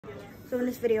So in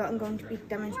this video, I'm going to be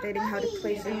demonstrating how to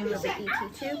place a removable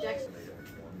ET tube.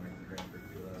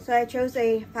 So I chose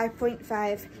a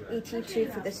 5.5 ET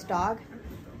tube for this dog.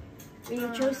 We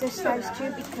chose this size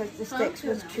tube because the sticks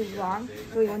was too long,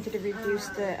 so we wanted to reduce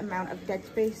the amount of dead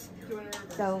space.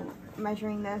 So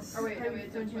measuring this,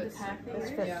 this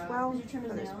fits well for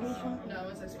this patient. No,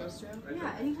 was I supposed to?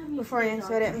 Before I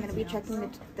insert it, I'm going to be checking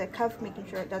the cuff, making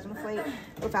sure it doesn't inflate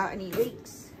without any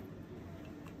leaks.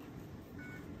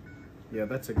 Yeah,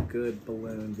 that's a good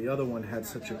balloon. The other one had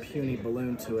such a puny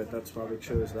balloon to it, that's why we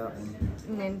chose that one.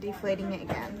 And then deflating it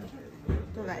again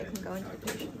so that it can go into the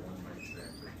patient.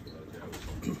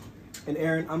 And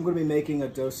Aaron, I'm going to be making a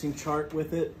dosing chart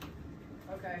with it.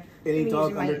 Okay. Any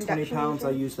dog under 20 pounds,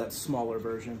 I use that smaller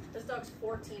version. This dog's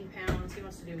 14 pounds. He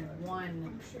wants to do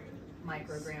 1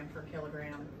 microgram per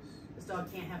kilogram. This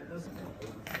dog can't have it open.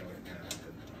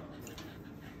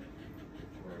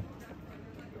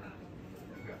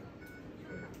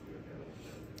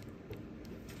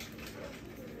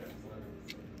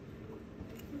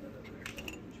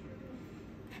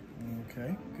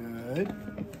 Okay, good.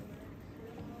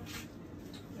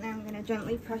 Now I'm going to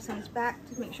gently press on his back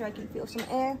to make sure I can feel some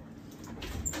air.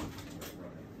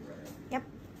 Yep.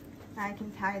 Now I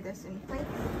can tie this in place.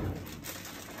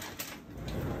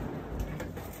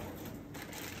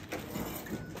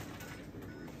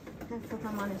 And flip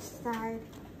him on his side.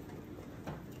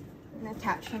 And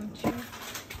attach him to.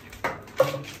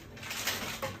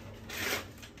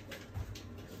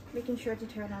 Making sure to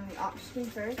turn on the oxygen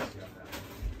first.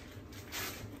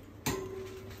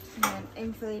 And then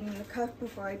inflating the cuff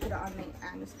before I put it on the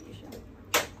anesthesia.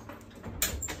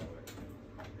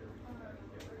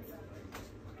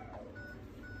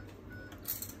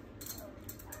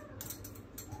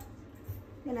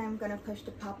 And I'm going to push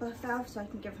the pop-off valve so I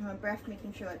can give him a breath,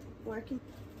 making sure it's working.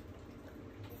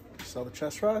 Saw the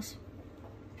chest rise?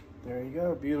 There you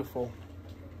go, beautiful.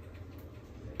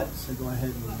 So go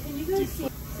ahead and Can you guys see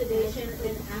sedation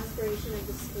and aspiration of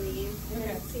the sleeve? And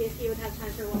then see if he would have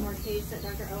time for one more case that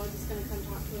Dr. Owens is going to come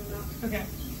talk to him about. Okay.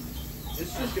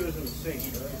 This just goes in the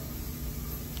sink, right?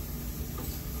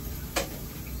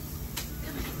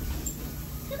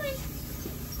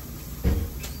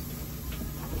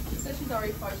 So she's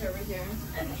already flushed over here.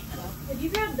 Okay. If you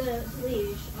grab the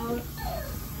leash, I'll...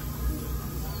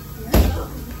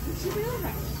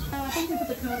 I think we put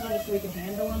the cones on it so we can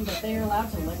handle them, but they're allowed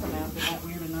to lick them after that.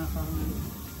 Weird enough.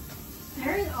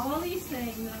 There's all these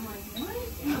things, and I'm like, what?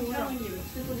 I'm telling you,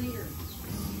 it's super weird.